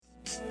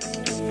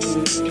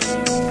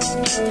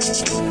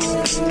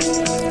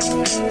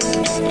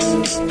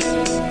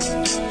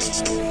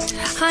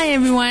Hi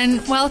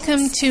everyone,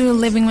 welcome to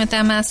Living with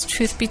MS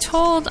Truth Be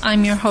Told.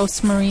 I'm your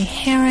host Marie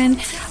Herron.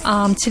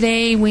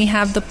 Today we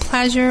have the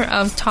pleasure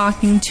of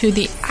talking to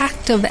the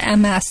active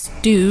MS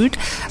dude.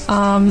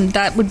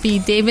 That would be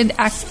David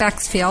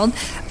Bexfield,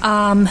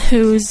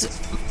 whose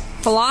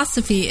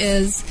philosophy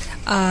is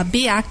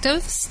be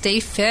active, stay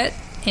fit,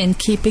 and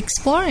keep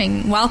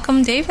exploring.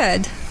 Welcome,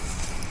 David.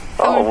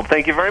 Oh, well,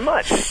 thank you very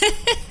much.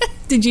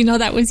 Did you know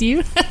that was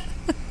you?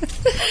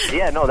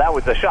 Yeah, no, that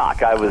was a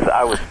shock. I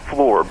was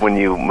floored when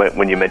you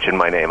mentioned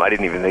my name. I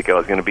didn't even think I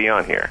was going to be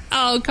on here.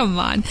 Oh, come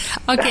on.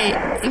 Okay,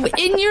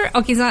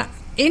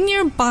 in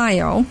your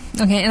bio,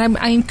 okay, and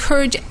I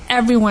encourage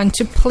everyone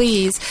to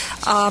please.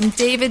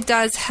 David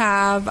does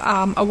have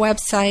a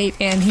website,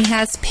 and he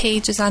has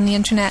pages on the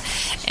internet,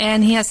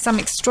 and he has some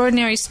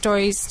extraordinary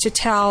stories to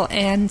tell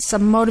and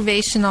some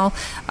motivational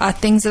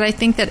things that I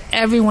think that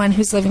everyone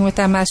who's living with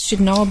MS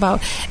should know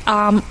about.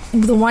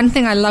 The one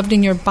thing I loved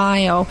in your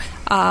bio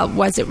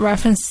was it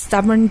referenced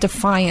stubborn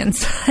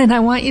defiance, and I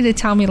want you to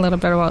tell me a little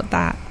bit about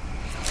that.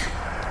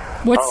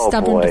 What's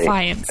stubborn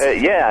defiance? When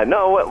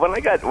I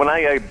got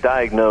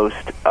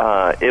diagnosed,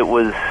 it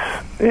was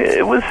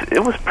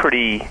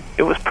pretty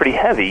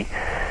heavy,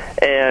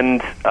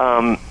 and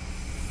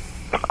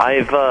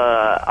I've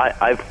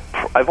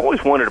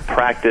always wanted to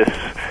practice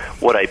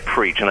what I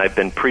preach, and I've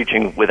been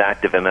preaching with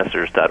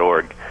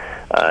ActiveMSers.org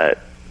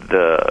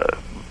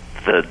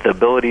the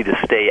ability to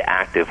stay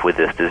active with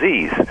this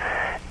disease.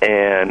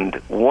 And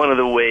one of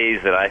the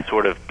ways that I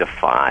sort of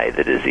defy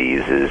the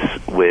disease is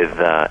with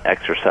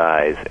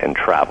exercise and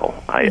travel.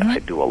 I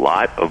do a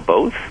lot of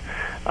both.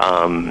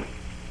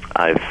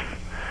 I've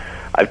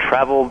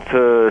traveled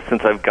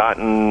since I've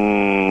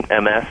gotten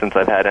MS, since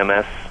I've had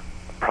MS,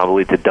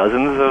 probably to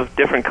dozens of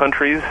different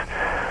countries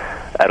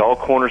at all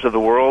corners of the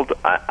world.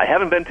 I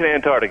haven't been to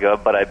Antarctica,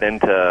 but I've been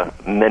to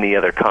many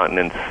other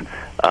continents,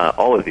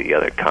 all of the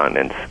other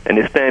continents, and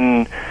it's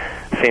been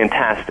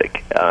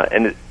fantastic.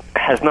 And it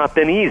has not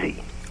been easy,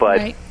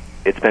 but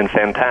It's been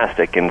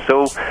fantastic. And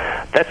so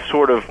that's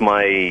sort of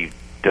my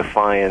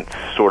defiance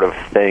sort of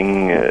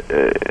thing,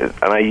 and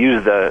I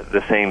use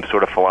the same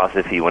sort of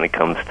philosophy when it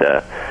comes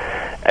to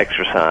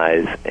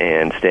exercise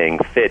and staying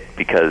fit,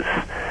 because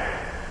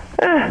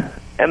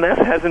MS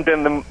hasn't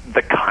been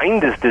the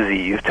kindest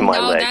disease to my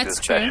legs,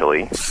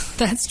 especially.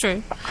 That's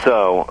true.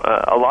 So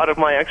a lot of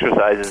my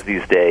exercises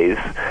these days,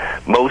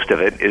 most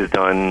of it is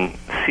done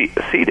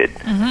seated.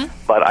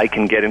 But I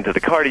can get into the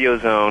cardio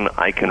zone.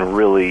 I can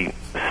really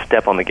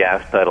step on the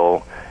gas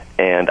pedal,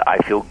 and I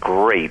feel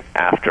great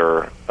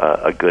after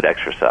a good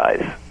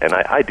exercise. And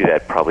I do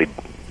that probably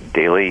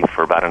daily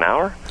for about an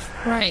hour.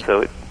 Right.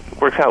 So it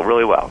works out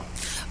really well.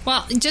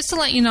 Well, just to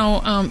let you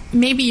know,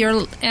 maybe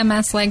your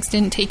MS legs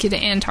didn't take you to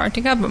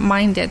Antarctica, but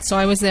mine did, so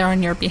I was there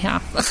on your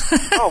behalf.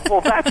 Oh,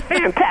 well, that's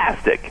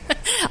fantastic.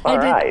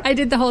 I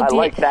did the whole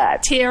like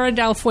that. Tierra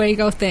del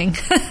Fuego thing.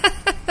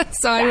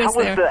 So I was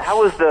there.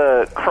 How was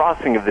the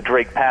crossing of the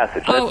Drake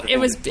Passage? It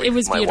was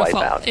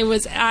beautiful. It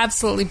was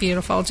absolutely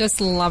beautiful. Just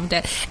loved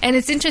it. And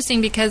it's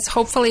interesting because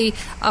hopefully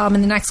in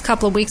the next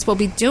couple of weeks we'll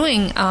be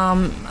doing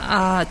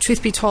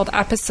Truth Be Told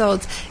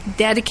episodes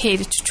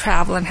dedicated to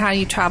travel and how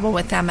you travel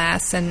with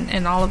MS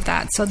and all of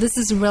that. So this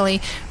is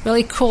really,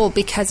 really cool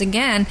because,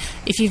 again,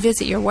 if you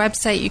visit your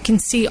website, you can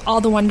see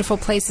all the wonderful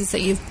places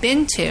that you've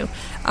been to.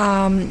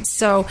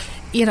 So,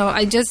 you know,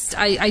 I just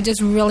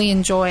really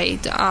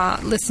enjoyed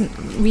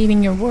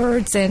reading your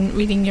words and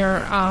reading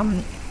your,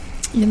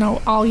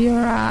 all your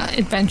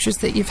adventures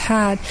that you've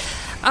had.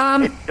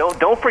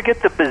 Don't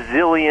forget the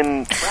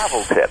bazillion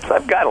travel tips.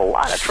 I've got a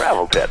lot of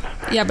travel tips.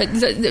 Yeah, but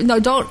no,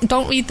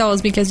 don't read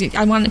those because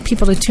I want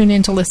people to tune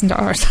in to listen to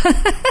ours.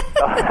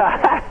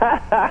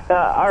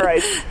 All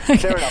right,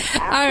 fair enough.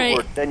 Afterward, all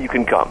right, then you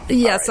can come.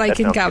 Yes, right, I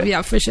can come. Good.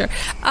 Yeah, for sure.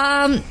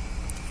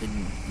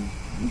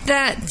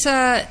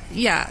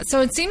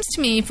 So it seems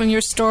to me from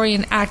your story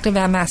in Active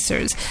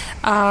MSers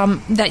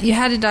that you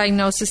had a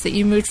diagnosis, that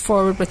you moved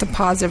forward with a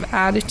positive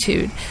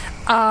attitude.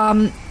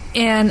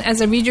 And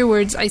as I read your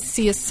words, I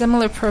see a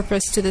similar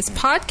purpose to this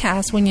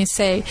podcast when you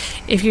say,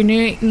 if you're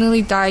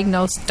newly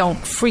diagnosed, don't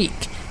freak.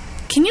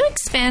 Can you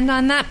expand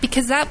on that?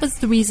 Because that was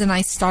the reason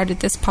I started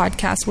this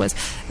podcast, was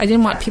I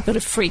didn't want people to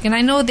freak. And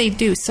I know they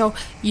do. So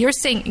you're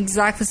saying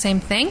exactly the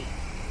same thing,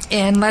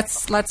 and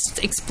let's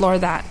explore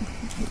that.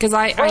 Because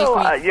I agree.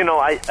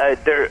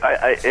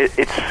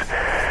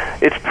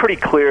 It's pretty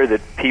clear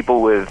that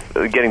people with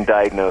getting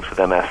diagnosed with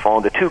MS fall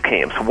into two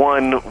camps.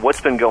 One,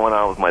 what's been going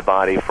on with my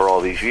body for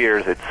all these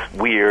years? It's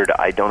weird.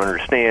 I don't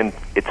understand.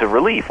 It's a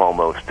relief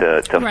almost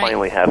to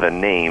finally have a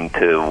name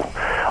to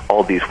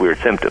all these weird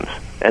symptoms.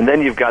 And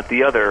then you've got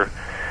the other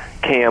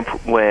camp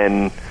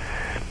when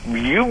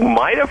you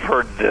might have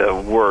heard the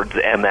words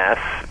MS,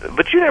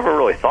 but you never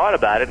really thought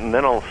about it, and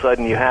then all of a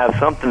sudden you have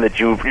something that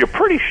you're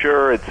pretty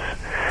sure it's,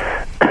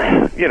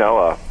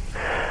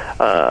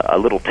 a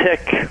little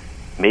tick.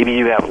 Maybe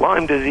you have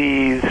Lyme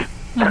disease.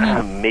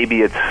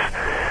 Maybe it's,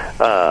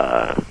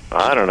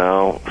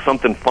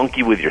 something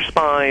funky with your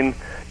spine.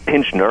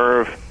 pinched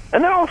nerve.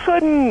 And then all of a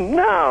sudden,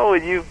 no,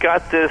 you've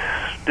got this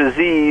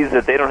disease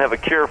that they don't have a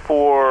cure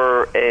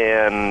for,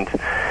 and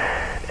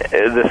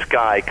the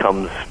sky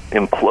comes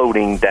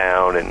imploding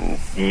down, and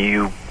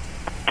you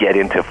get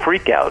into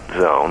freak-out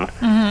zone.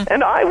 Mm-hmm.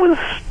 And I was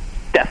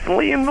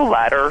definitely in the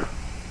latter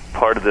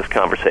part of this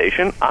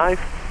conversation. I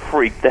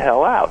freaked the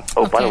hell out.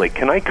 Oh, okay. By the way,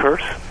 can I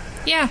curse?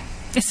 Yeah.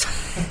 It's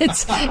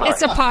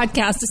a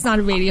podcast. It's not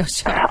a radio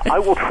show. I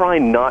will try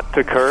not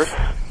to curse,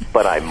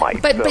 but I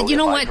might. But you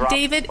know what,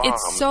 David?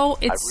 It's so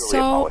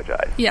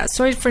apologize. Yeah,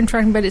 sorry for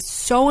interrupting, but it's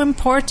so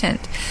important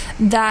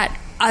that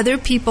other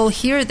people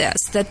hear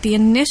this, that the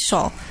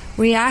initial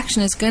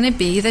reaction is going to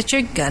be that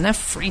you're going to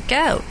freak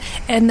out,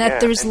 and that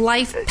there's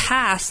life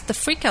past the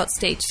freak out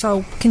stage.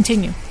 So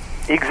continue.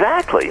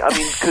 Exactly. I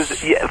mean,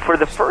 because for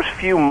the first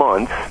few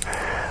months,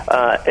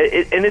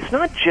 and it's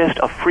not just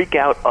a freak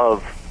out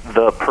of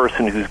the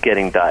person who's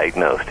getting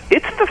diagnosed.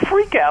 It's the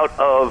freak out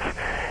of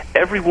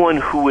everyone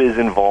who is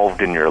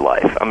involved in your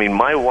life. I mean,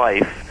 my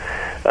wife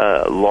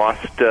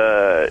lost,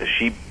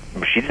 she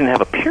didn't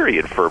have a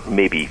period for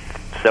maybe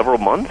several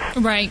months.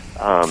 Right.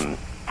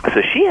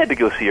 So she had to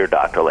go see her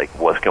doctor, like,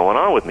 what's going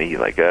on with me?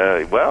 Like,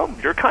 well,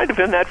 you're kind of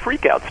in that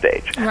freak out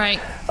stage. Right.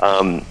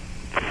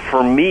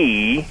 For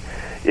me,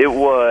 it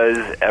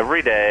was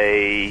every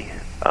day,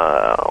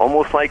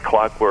 almost like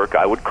clockwork.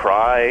 I would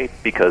cry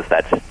because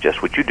that's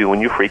just what you do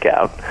when you freak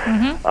out.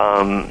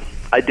 Mm-hmm.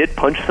 I did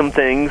punch some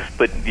things,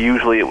 but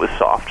usually it was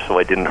soft, so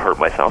I didn't hurt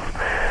myself.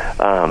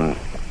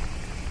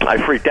 I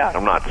freaked out.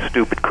 I'm not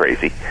stupid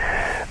crazy.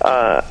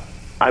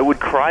 I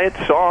would cry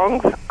at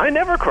songs. I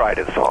never cried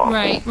at songs.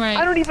 Right.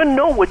 I don't even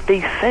know what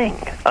they sing.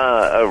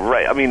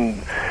 Right. I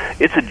mean,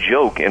 it's a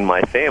joke in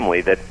my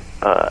family that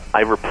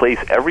I replace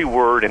every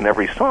word in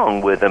every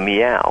song with a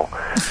meow.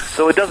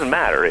 So it doesn't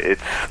matter.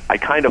 I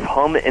kind of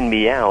hum and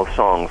meow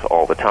songs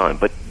all the time.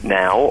 But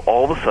now,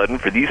 all of a sudden,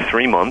 for these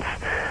 3 months,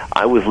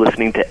 I was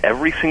listening to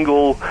every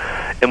single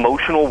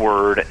emotional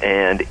word,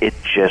 and it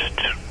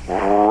just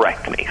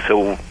wrecked me.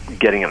 So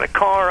getting in the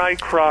car, I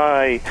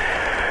cry.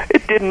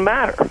 It didn't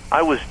matter.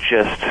 I was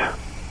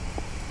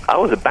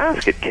a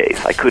basket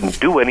case. I couldn't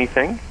do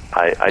anything.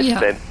 I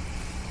spent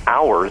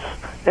hours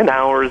and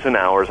hours and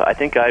hours. I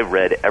think I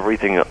read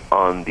everything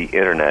on the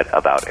internet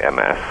about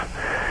MS,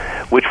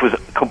 which was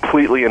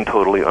completely and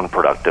totally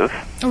unproductive.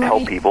 Right.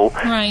 Help people.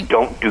 Right.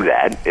 Don't do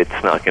that.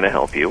 It's not going to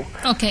help you.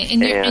 Okay,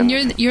 and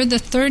you're the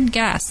third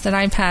guest that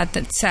I've had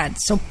that said,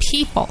 so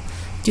people,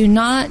 do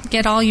not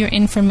get all your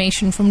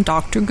information from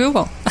Dr.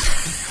 Google.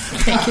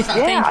 Thank you,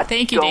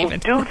 thank you,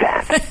 David. Don't do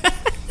that.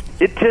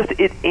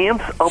 It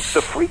amps up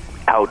the freak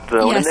out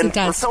zone. Yes, and then it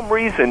does. For some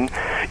reason,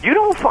 you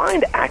don't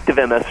find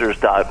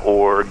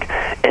activemsers.org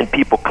and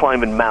people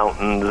climbing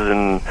mountains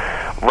and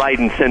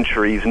riding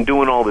centuries and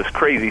doing all this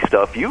crazy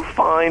stuff. You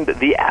find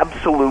the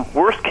absolute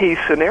worst case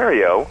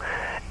scenario,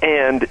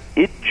 and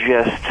it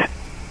just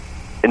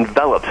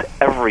envelops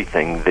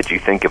everything that you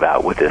think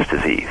about with this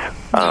disease.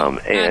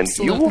 And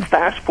you will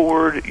fast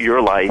forward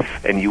your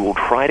life, and you will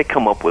try to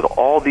come up with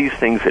all these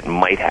things that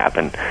might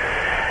happen.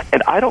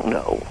 And I don't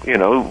know,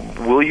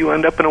 will you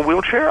end up in a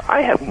wheelchair?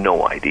 I have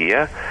no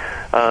idea.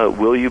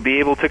 Will you be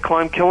able to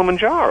climb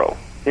Kilimanjaro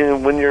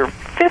when you're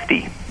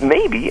 50?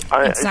 Maybe.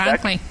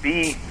 Exactly. That could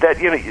be that,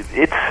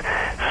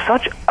 it's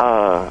such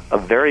a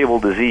variable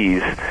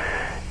disease,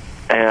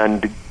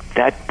 and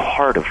that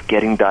part of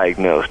getting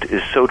diagnosed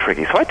is so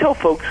tricky. So I tell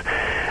folks,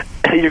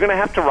 you're going to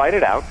have to write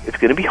it out. It's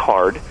going to be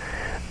hard,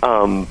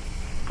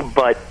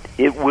 but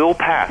it will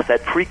pass.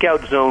 That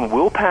freak-out zone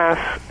will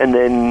pass, and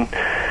then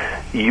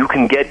you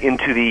can get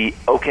into the,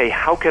 okay,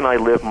 how can I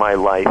live my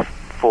life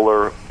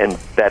fuller and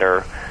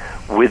better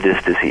with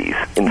this disease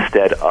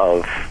instead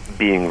of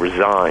being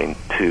resigned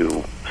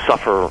to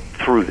suffer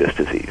through this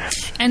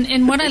disease.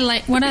 And what I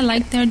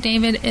like there,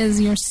 David, is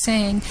you're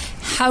saying,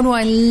 how do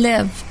I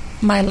live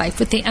my life,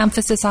 with the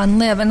emphasis on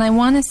live. And I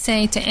want to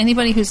say to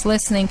anybody who's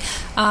listening,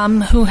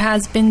 who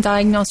has been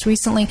diagnosed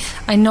recently,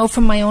 I know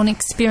from my own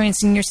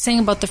experience, and you're saying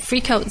about the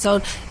freak-out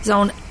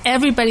zone,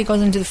 everybody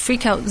goes into the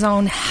freak-out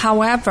zone.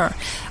 However,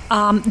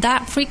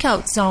 that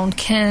freak-out zone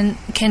can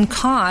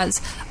cause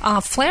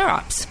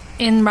flare-ups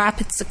in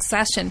rapid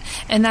succession,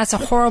 and that's a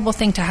horrible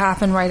thing to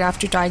happen right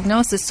after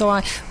diagnosis.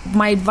 So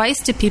my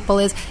advice to people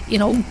is,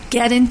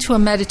 get into a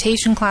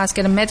meditation class,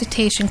 get a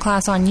meditation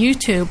class on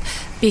YouTube,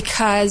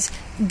 because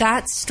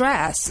that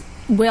stress,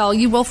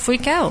 you will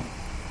freak out.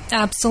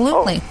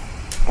 Absolutely.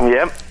 Oh,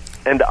 yep.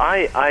 And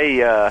I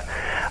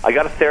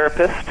got a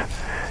therapist,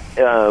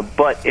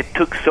 but it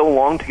took so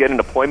long to get an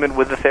appointment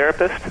with the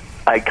therapist.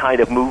 I kind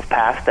of moved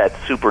past that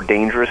super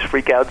dangerous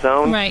freak-out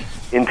zone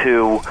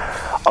into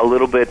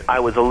I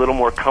was a little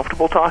more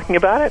comfortable talking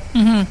about it.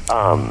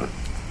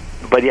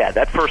 Mm-hmm. But yeah,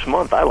 that first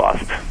month I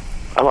lost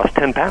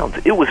 10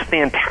 pounds. It was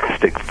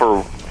fantastic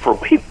for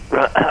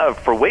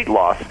weight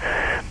loss,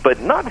 but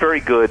not very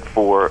good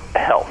for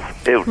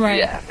health.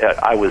 Yeah,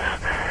 I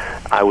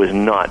was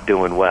not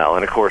doing well.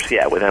 And of course,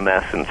 with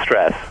MS and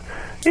stress,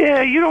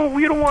 you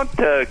don't want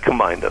to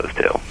combine those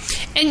two.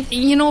 And,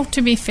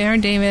 to be fair,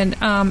 David,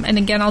 and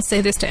again, I'll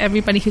say this to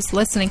everybody who's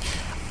listening,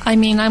 I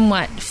mean, I'm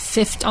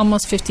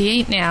almost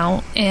 58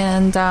 now,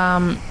 and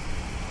I'm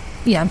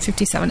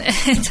 57.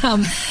 And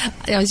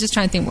I was just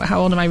trying to think, how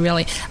old am I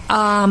really?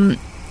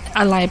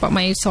 I lie about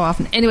my age so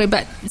often. Anyway,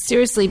 but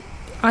seriously,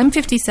 I'm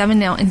 57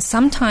 now, and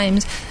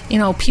sometimes,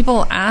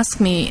 people ask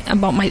me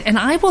about and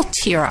I will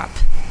tear up.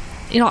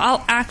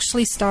 I'll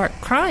actually start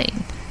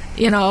crying.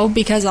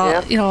 Because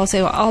I'll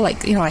say,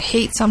 I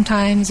hate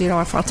sometimes,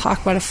 if I'll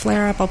talk about a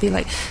flare up, I'll be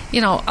like,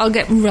 I'll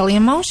get really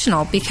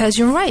emotional because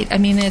you're right. I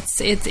mean, it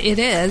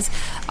is.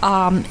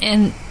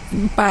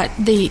 But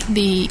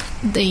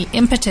the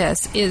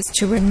impetus is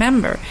to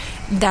remember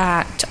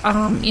that,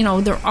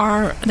 there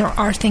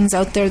are things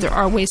out there. There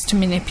are ways to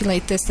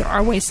manipulate this. There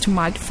are ways to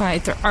modify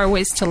it. There are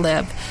ways to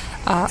live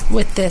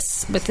with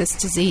this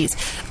disease.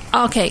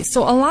 Okay,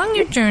 so along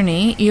your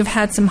journey, you've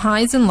had some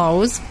highs and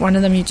lows. One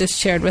of them you just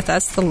shared with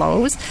us, the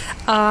lows.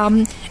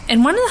 And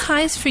one of the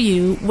highs for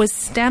you was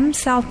stem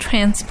cell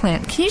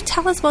transplant. Can you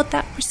tell us about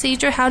that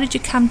procedure? How did you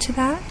come to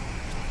that?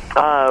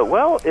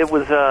 Well, it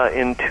was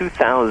in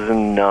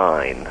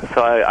 2009.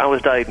 So I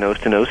was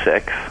diagnosed in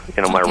 2006.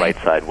 My right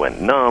side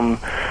went numb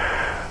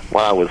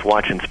while I was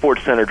watching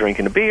SportsCenter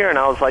drinking a beer, and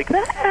I was like,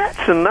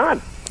 that's not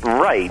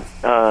right.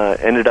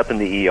 Ended up in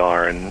the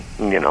ER, and,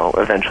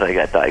 eventually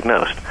I got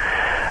diagnosed.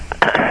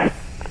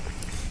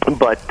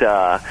 But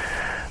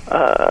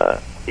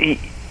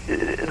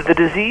the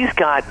disease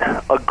got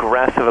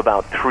aggressive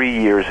about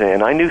 3 years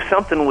in. I knew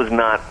something was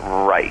not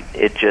right.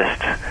 It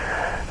just,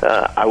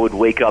 I would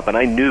wake up and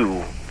I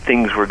knew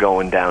things were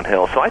going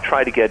downhill. So I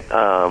tried to get,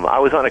 I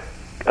was on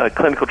a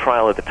clinical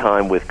trial at the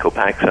time with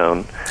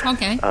Copaxone.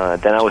 Okay.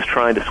 Then I was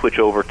trying to switch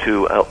over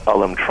to a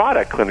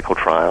Lemtrada clinical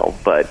trial,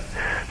 but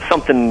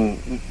something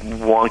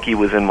wonky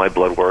was in my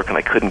blood work and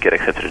I couldn't get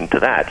accepted into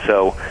that.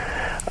 So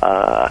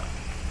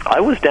I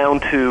was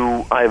down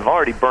to, I've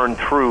already burned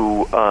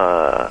through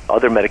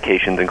other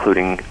medications,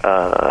 including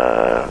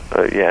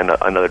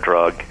another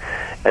drug,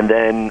 and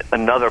then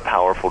another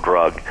powerful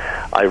drug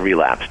I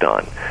relapsed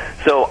on.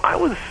 So I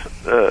was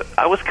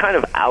kind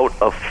of out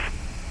of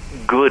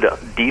good,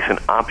 decent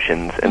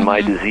options, and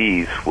my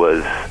disease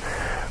was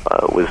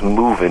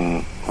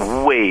moving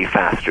way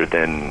faster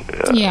than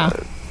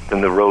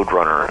the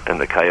Roadrunner and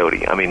the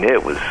Coyote. I mean,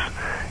 it was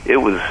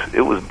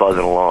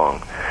buzzing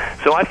along.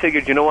 So I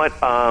figured, you know what?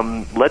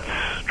 Let's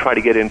try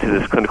to get into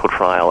this clinical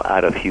trial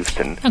out of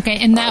Houston. Okay,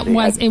 and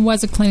it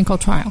was a clinical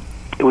trial.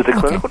 It was a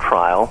clinical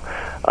trial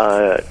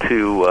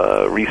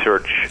to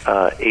research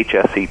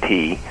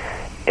HSCT,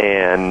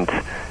 and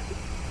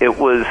it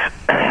was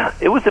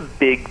a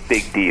big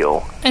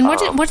deal. And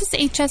what is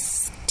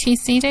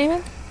HSTC,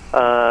 David?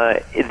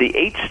 The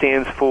H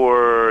stands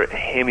for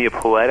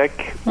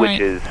hematopoietic, which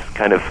is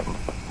kind of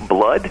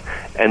blood,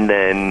 and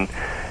then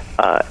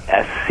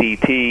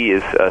SCT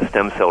is a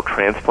stem cell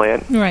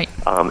transplant, right?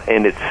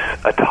 And it's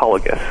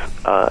autologous.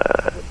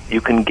 You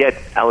can get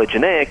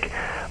allogeneic,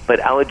 but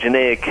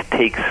allogeneic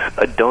takes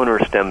a donor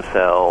stem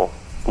cell,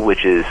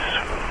 which is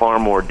far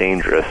more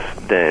dangerous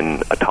than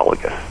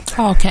autologous.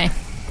 Oh, okay.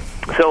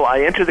 So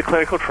I entered the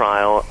clinical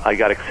trial. I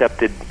got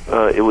accepted.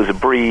 It was a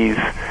breeze.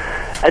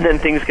 And then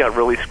things got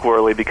really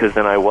squirrely because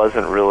then I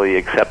wasn't really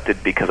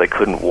accepted because I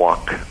couldn't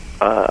walk.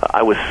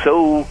 I was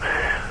so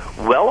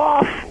well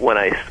off when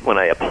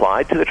I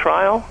applied to the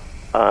trial,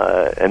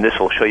 and this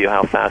will show you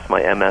how fast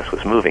my MS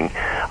was moving.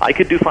 I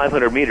could do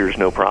 500 meters,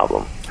 no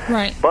problem.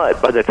 Right.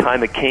 But by the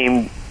time it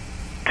came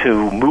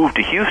to move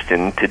to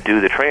Houston to do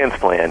the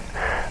transplant,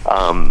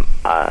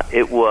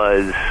 it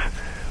was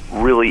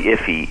really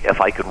iffy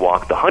if I could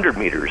walk the 100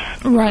 meters.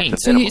 Right.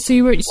 So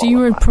you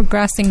were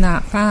progressing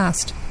that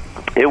fast.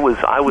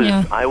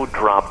 I would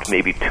dropped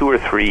maybe 2 or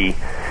 3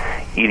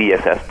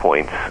 EDSS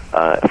points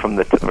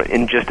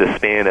in just a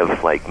span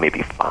of like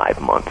maybe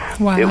 5 months.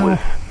 Wow. You're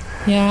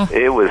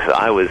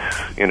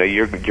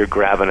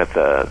grabbing at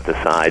the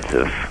sides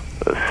of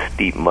a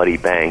steep, muddy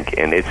bank,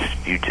 and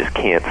you just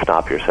can't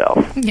stop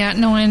yourself. Yeah,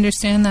 no, I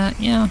understand that.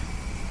 Yeah.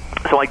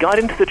 So I got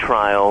into the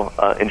trial.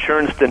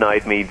 Insurance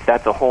denied me.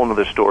 That's a whole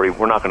other story.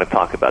 We're not going to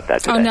talk about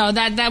that today. Oh, no,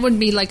 that would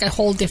be like a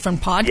whole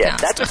different podcast. Yeah,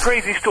 that's a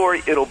crazy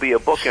story. It'll be a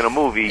book and a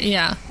movie.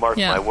 Yeah. Mark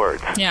my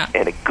words. Yeah.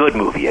 And a good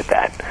movie at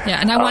that. Yeah,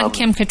 and I want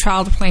Kim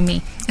Cattrall to play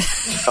me.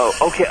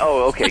 Okay.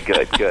 Okay,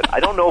 good. I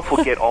don't know if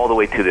we'll get all the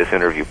way to this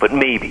interview, but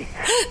maybe.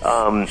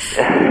 So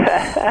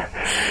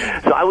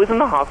I was in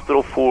the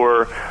hospital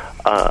for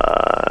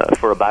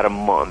about a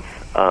month.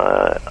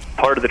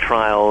 Part of the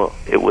trial,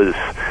 it was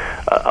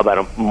about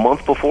a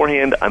month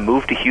beforehand. I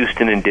moved to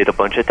Houston and did a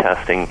bunch of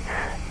testing,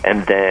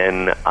 and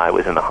then I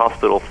was in the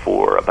hospital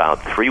for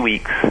about 3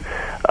 weeks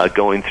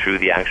going through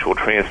the actual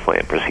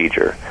transplant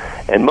procedure.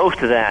 And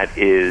most of that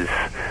is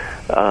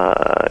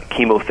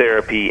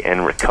chemotherapy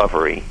and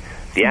recovery.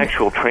 The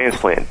actual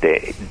transplant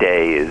day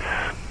is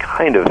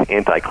kind of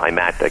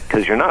anticlimactic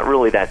because you're not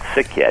really that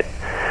sick yet.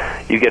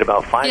 You get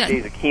about 5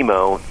 days of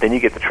chemo, then you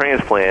get the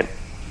transplant,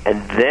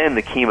 and then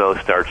the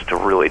chemo starts to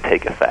really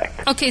take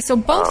effect. Okay, so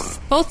both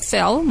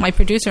Phil, my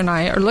producer, and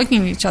I are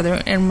looking at each other,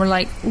 and we're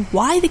like,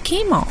 why the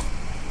chemo?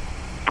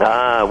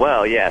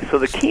 Well, yeah. So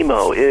the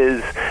chemo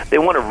is they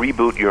want to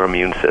reboot your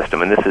immune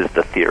system, and this is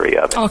the theory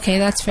of it. Okay,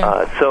 that's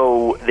fair.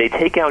 So they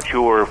take out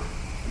your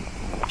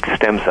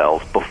stem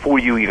cells before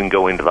you even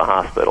go into the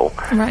hospital,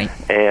 right?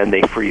 And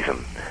they freeze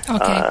them.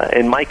 Okay.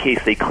 In my case,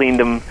 they cleaned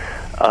them,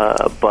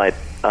 but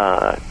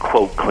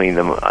quote clean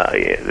them.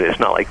 It's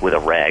not like with a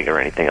rag or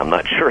anything. I'm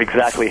not sure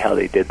exactly how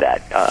they did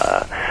that.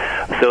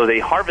 So they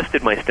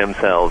harvested my stem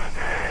cells,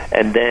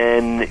 and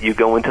then you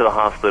go into the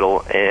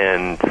hospital,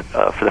 and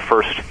for the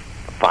first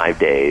 5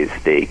 days,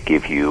 they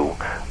give you,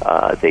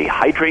 they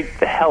hydrate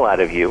the hell out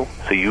of you,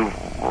 so you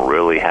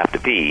really have to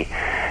pee,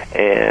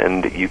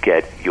 and you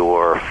get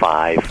your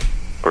 5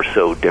 or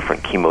so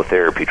different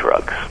chemotherapy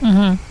drugs.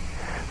 Mm-hmm.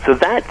 So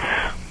that's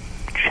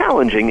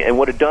challenging, and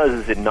what it does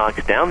is it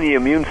knocks down the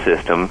immune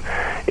system.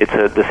 It's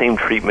the same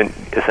treatment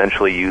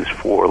essentially used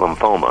for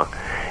lymphoma,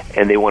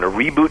 and they want to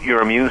reboot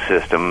your immune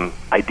system,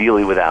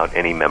 ideally without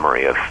any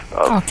memory of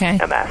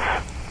MS.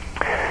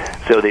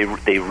 So they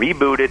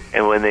reboot it,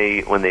 and when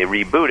they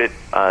reboot it,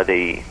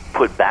 they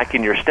put back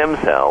in your stem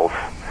cells,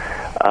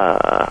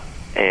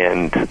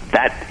 and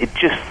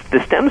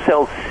the stem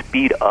cells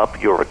speed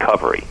up your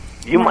recovery.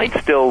 You might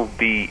still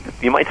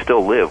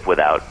live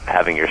without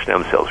having your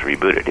stem cells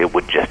rebooted. It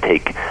would just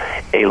take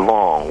a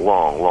long,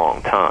 long,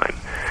 long time.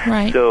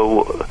 Right.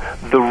 So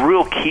the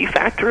real key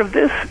factor of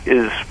this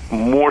is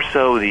more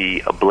so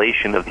the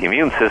ablation of the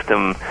immune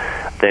system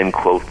than,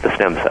 quote, the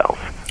stem cells.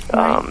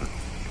 Right.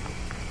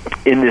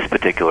 In this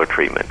particular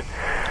treatment.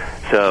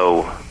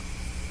 So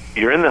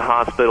you're in the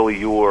hospital,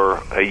 you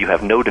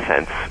have no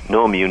defense,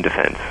 no immune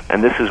defense,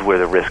 and this is where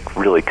the risk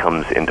really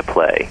comes into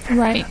play.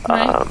 Right.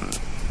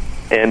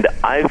 And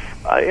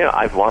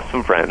I've lost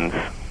some friends.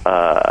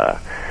 I've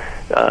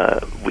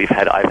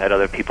had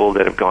other people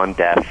that have gone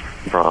deaf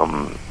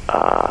from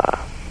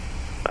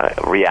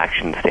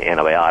reactions to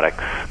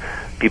antibiotics,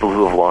 people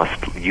who have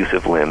lost use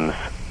of limbs.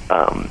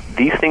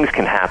 These things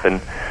can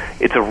happen.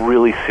 It's a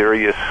really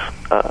serious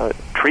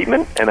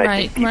treatment, and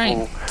I think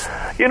people,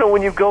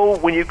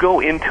 when you go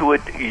into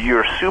it,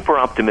 you're super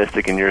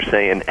optimistic, and you're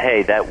saying,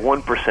 "Hey, that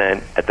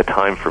 1%." At the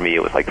time, for me,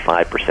 it was like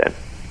 5%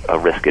 a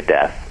risk of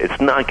death.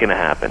 It's not going to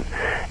happen,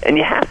 and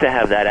you have to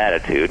have that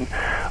attitude,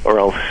 or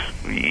else,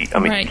 you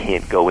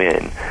can't go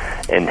in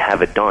and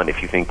have it done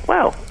if you think,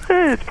 "Well,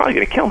 it's probably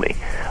going to kill me,"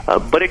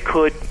 but it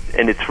could.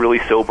 And it's really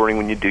sobering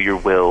when you do your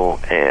will,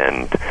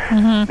 and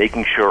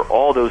making sure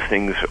all those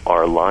things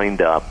are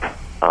lined up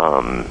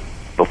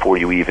before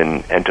you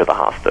even enter the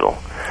hospital.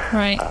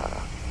 Right.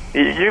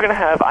 You're going to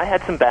have. I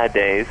had some bad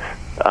days.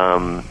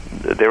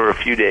 There were a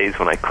few days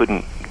when I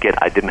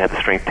didn't have the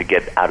strength to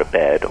get out of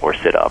bed or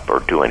sit up or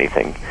do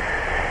anything,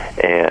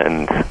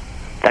 and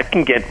that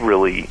can get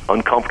really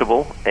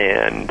uncomfortable.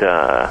 And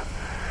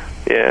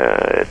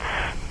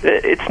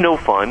it's no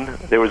fun.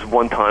 There was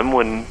one time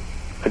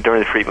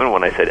during the treatment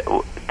when I said,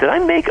 "Did I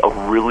make a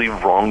really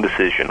wrong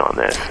decision on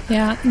this?"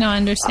 Yeah, no, I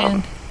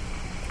understand.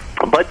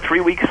 But 3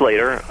 weeks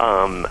later,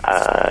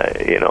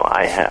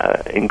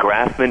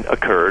 engraftment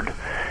occurred,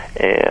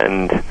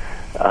 and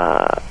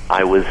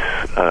I was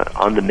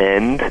on the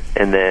mend,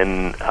 and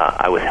then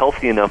I was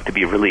healthy enough to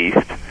be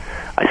released.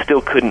 I still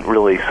couldn't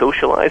really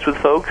socialize with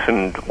folks,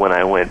 and when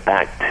I went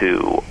back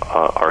to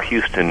our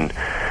Houston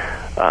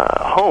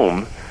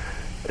home,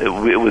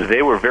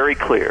 they were very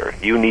clear.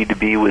 You need to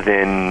be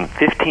within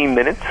 15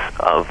 minutes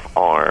of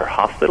our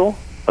hospital,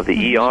 of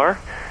the ER,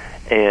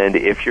 and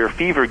if your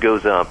fever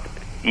goes up,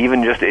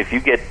 even just if you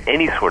get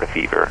any sort of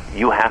fever,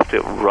 you have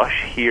to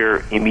rush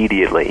here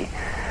immediately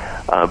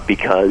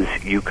because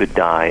you could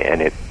die,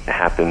 and it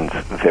happens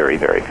very,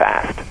 very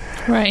fast.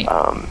 Right.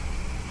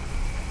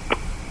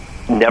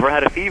 Never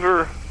had a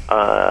fever.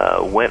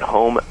 Went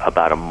home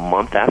about a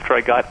month after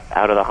I got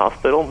out of the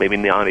hospital, maybe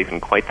not even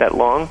quite that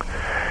long,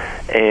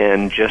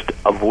 and just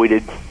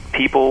avoided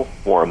people,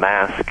 wore a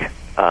mask,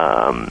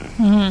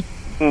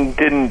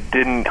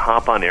 didn't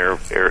hop on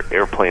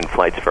airplane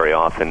flights very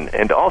often,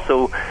 and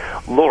also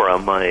Laura,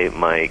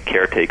 my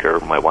caretaker,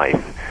 my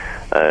wife,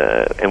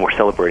 and we're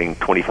celebrating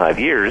 25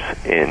 years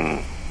in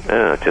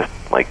just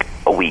like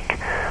a week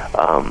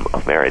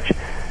of marriage.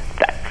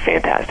 That's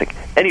fantastic.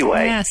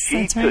 Anyway, yes,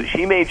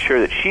 she made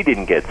sure that she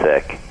didn't get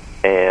sick,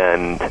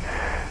 and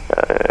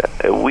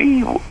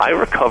I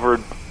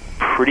recovered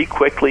pretty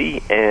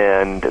quickly,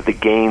 and the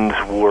gains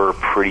were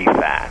pretty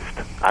fast.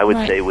 I would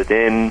say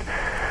within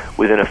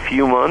a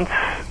few months,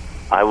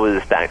 I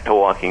was back to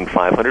walking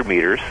 500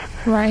 meters.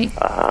 Right.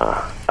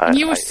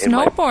 You were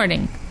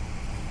snowboarding.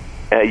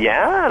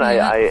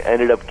 I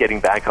ended up getting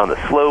back on the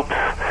slopes.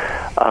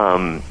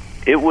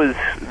 It was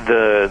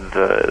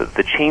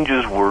the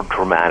changes were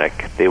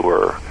dramatic. They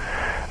were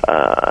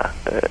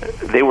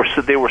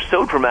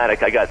so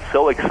dramatic. I got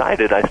so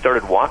excited. I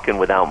started walking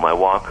without my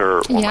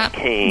walker or my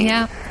cane.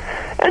 Yeah.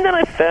 And then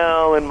I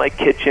fell in my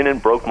kitchen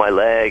and broke my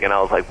leg, and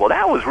I was like, well,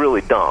 that was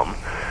really dumb,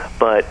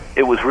 but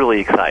it was really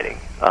exciting.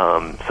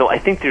 So I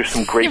think there's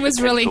some great It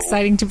was really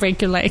exciting to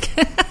break your leg.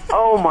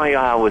 Oh, my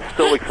God, I was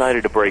so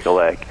excited to break a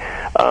leg.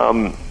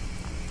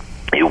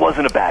 It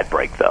wasn't a bad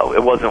break, though.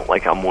 It wasn't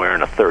like I'm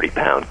wearing a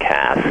 30-pound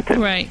cast.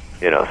 Right.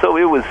 So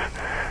it was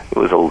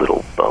a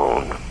little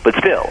bone. but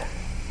still,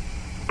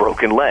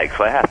 broken leg.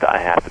 So I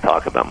have to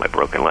talk about my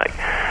broken leg.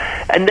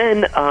 And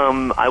then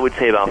I would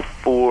say about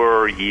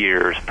 4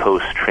 years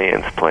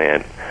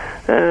post-transplant,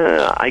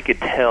 I could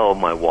tell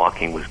my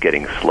walking was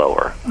getting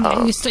slower.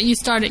 You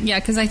started,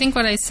 because I think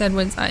what I said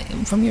was,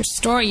 from your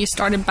story, you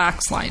started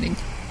backsliding.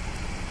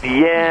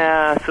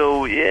 Yeah,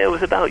 so it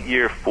was about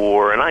year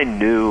 4, and I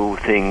knew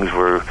things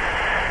were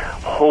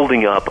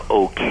holding up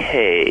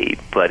okay,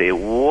 but it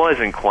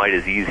wasn't quite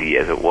as easy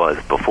as it was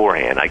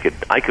beforehand. I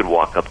could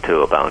walk up to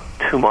about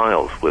 2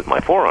 miles with my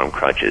forearm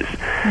crutches,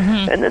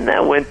 and then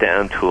that went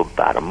down to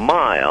about a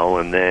mile,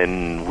 and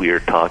then we were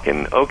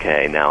talking,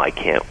 okay, now I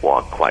can't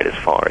walk quite as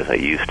far as I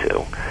used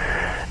to.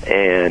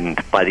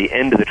 And by the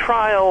end of the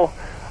trial,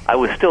 I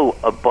was still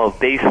above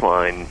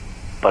baseline,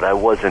 but I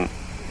wasn't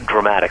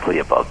dramatically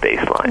above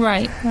baseline.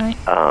 Right.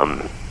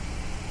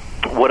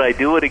 Would I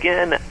do it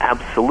again?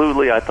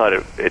 Absolutely. I thought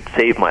it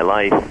saved my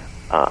life.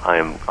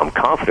 I'm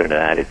confident of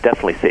that. It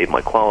definitely saved my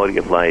quality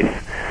of life.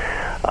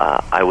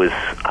 I was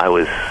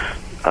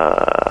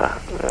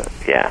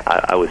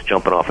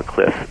jumping off a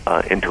cliff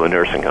into a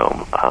nursing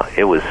home.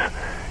 It was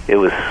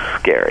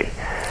scary.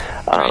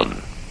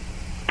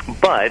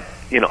 But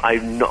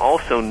I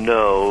also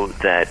know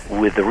that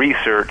with the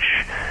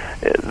research,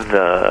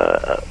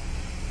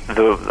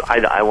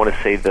 I want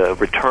to say the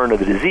return of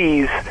the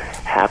disease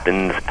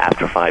happens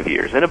after 5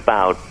 years, and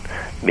about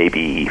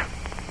maybe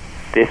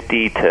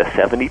 50 to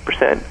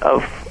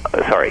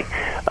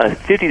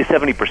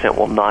 70%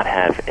 will not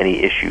have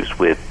any issues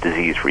with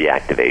disease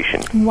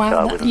reactivation.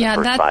 Wow, within the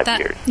first 5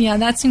 years. Yeah,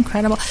 that's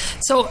incredible.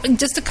 So,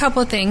 just a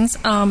couple of things.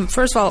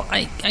 First of all,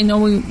 I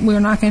know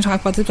we're not going to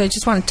talk about this, but I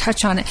just want to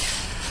touch on it.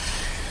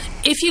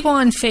 If you go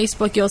on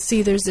Facebook, you'll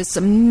see there's this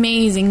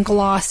amazing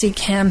glossy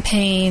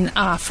campaign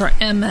for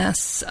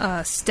MS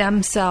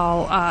stem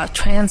cell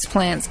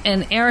transplants,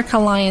 and Erica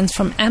Lyons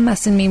from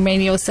MS and Me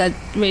Radio said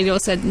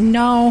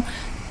no,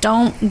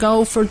 don't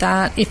go for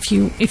that. If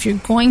you're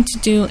going to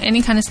do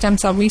any kind of stem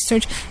cell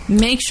research,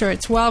 make sure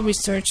it's well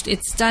researched.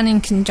 It's done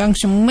in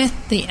conjunction with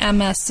the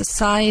MS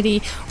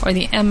Society or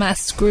the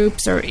MS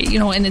groups, or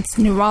and it's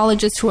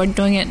neurologists who are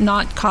doing it,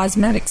 not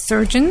cosmetic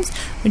surgeons.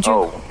 Would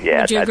you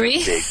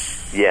agree?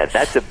 Yeah,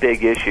 that's a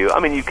big issue. I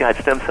mean, you've got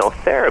stem cell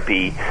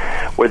therapy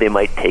where they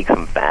might take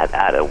some fat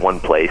out of one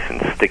place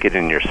and stick it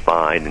in your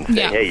spine and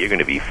say, hey, you're going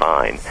to be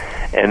fine.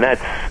 And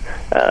that's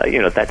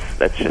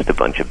just a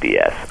bunch of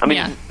BS. I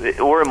mean,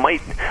 or it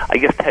might, I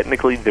guess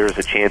technically there's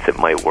a chance it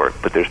might work,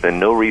 but there's been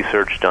no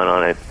research done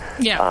on it.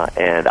 Yeah.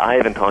 And I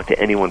haven't talked to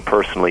anyone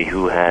personally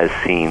who has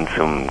seen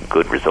some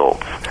good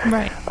results.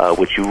 Right.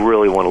 What you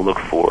really want to look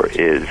for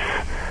is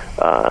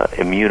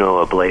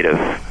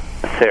immunoablative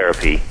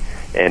therapy.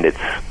 And it's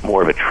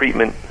more of a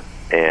treatment,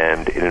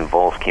 and it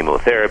involves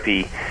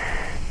chemotherapy,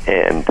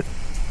 and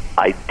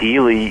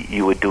ideally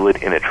you would do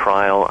it in a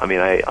trial. I mean,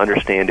 I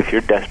understand if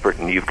you're desperate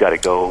and you've got to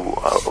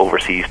go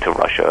overseas to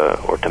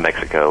Russia or to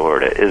Mexico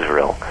or to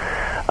Israel,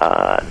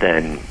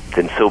 then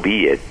so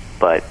be it.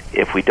 But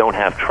if we don't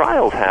have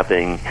trials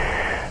happening,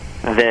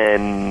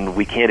 then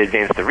we can't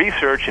advance the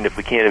research, and if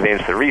we can't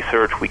advance the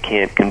research, we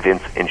can't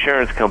convince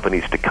insurance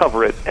companies to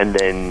cover it, and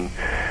then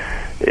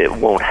it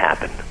won't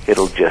happen.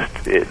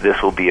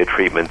 This will be a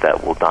treatment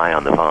that will die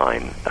on the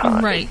vine.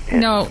 Right.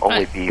 And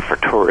only be for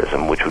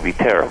tourism, which would be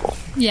terrible.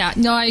 Yeah,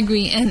 no, I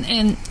agree.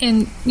 And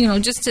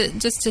just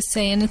to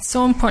say, and it's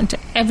so important to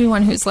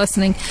everyone who's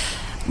listening,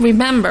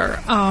 remember,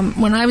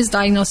 when I was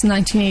diagnosed in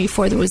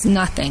 1984, there was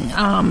nothing.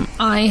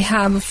 I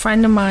have a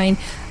friend of mine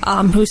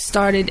who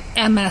started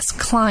MS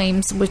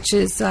Climbs, which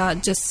is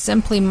just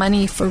simply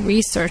money for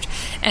research.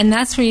 And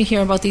that's where you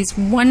hear about these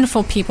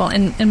wonderful people.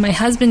 And my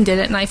husband did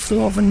it, and I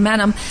flew over and met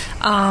him.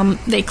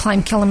 They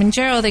climb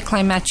Kilimanjaro, they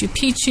climb Machu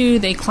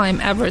Picchu, they climb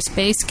Everest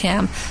Base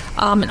Camp.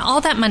 And all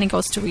that money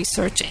goes to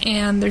research.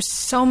 And there's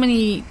so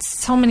many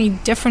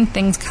different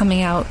things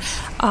coming out.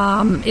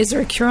 Is there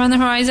a cure on the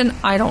horizon?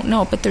 I don't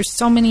know. But there's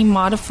so many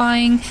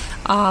modifying,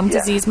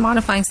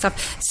 disease-modifying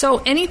stuff. So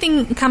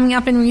anything coming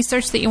up in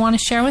research that you want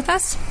to share with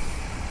us?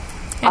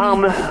 Any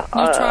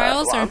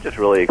trials? Well, I'm just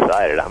really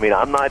excited. I mean,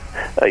 I'm not,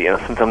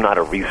 since I'm not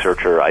a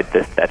researcher,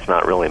 that's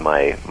not really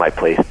my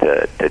place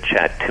to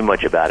chat too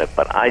much about it.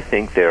 But I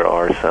think there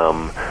are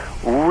some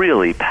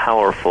really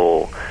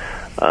powerful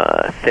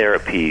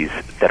therapies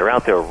that are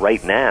out there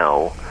right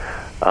now,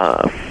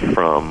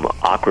 from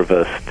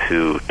Ocrevus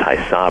to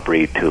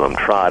Tysabri to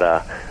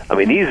Lamtrada. I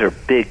mean, these are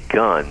big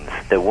guns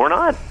that were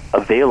not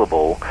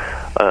available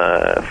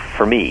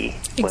for me.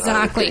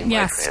 Exactly.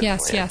 Yes.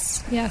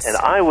 And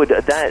I would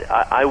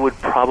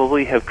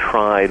probably have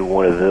tried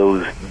one of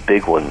those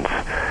big ones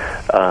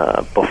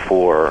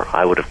before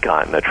I would have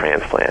gotten a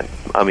transplant.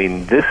 I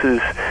mean,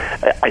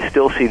 I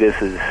still see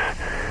this as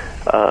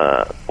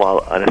while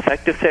an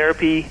effective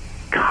therapy,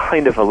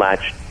 kind of a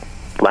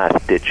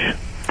last-ditch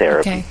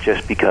therapy,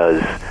 just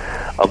because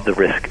of the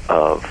risk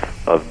of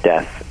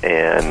death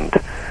and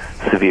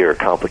severe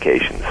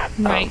complications.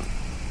 Right.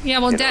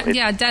 Death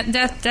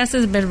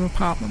is a bit of a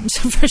problem,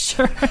 for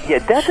sure. Yeah,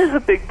 death is a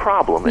big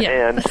problem,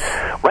 and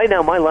right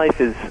now my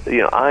life is,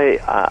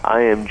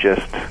 I am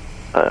just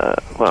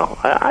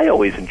I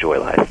always enjoy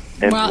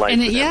life, and life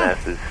with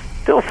MS is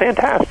still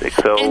fantastic.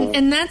 So,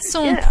 and that's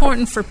so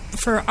important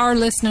for our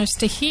listeners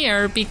to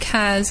hear,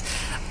 because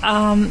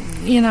there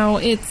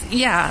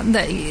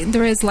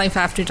is life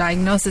after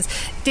diagnosis.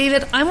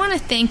 David, I want to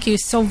thank you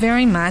so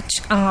very much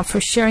for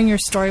sharing your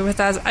story with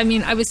us. I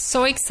mean, I was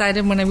so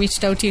excited when I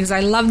reached out to you because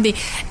I love the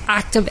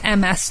active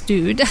MS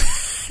dude.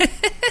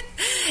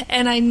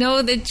 And I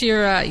know that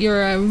you're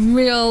a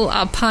real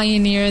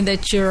pioneer,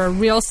 that you're a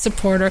real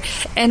supporter,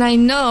 and I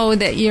know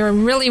that you're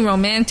really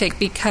romantic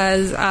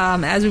because,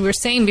 as we were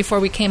saying before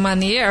we came on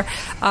the air,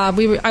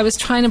 I was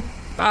trying to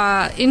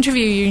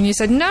interview you, and you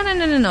said, no,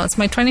 it's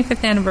my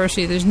 25th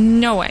anniversary. There's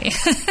no way.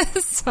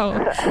 So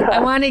I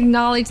want to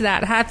acknowledge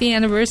that. Happy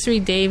anniversary,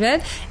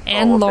 David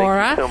and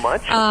Laura. Thank you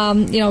so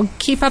much.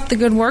 Keep up the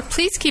good work.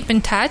 Please keep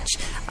in touch.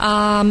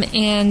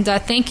 And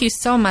thank you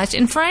so much.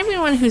 And for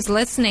everyone who's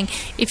listening,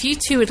 if you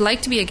too would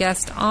like to be a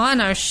guest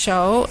on our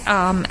show,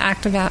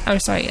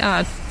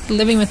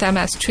 Living with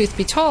MS, Truth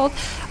Be Told,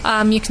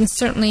 you can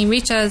certainly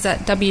reach us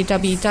at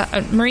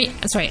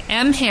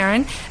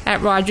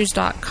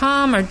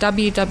mheron@rogers.com or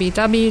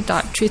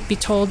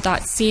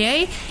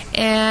www.truthbetold.ca.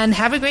 And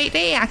have a great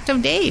day,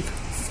 Active Dave.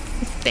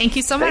 Thank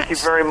you so much. Thank you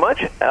very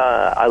much.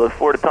 I look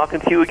forward to talking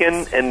to you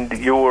again and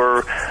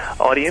your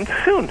audience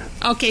soon.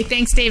 Okay,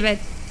 thanks, David.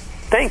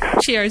 Thanks.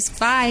 Cheers.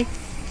 Bye.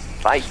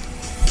 Bye.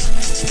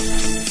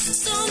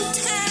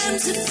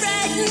 Sometimes it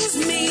frightens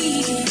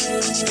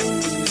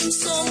me.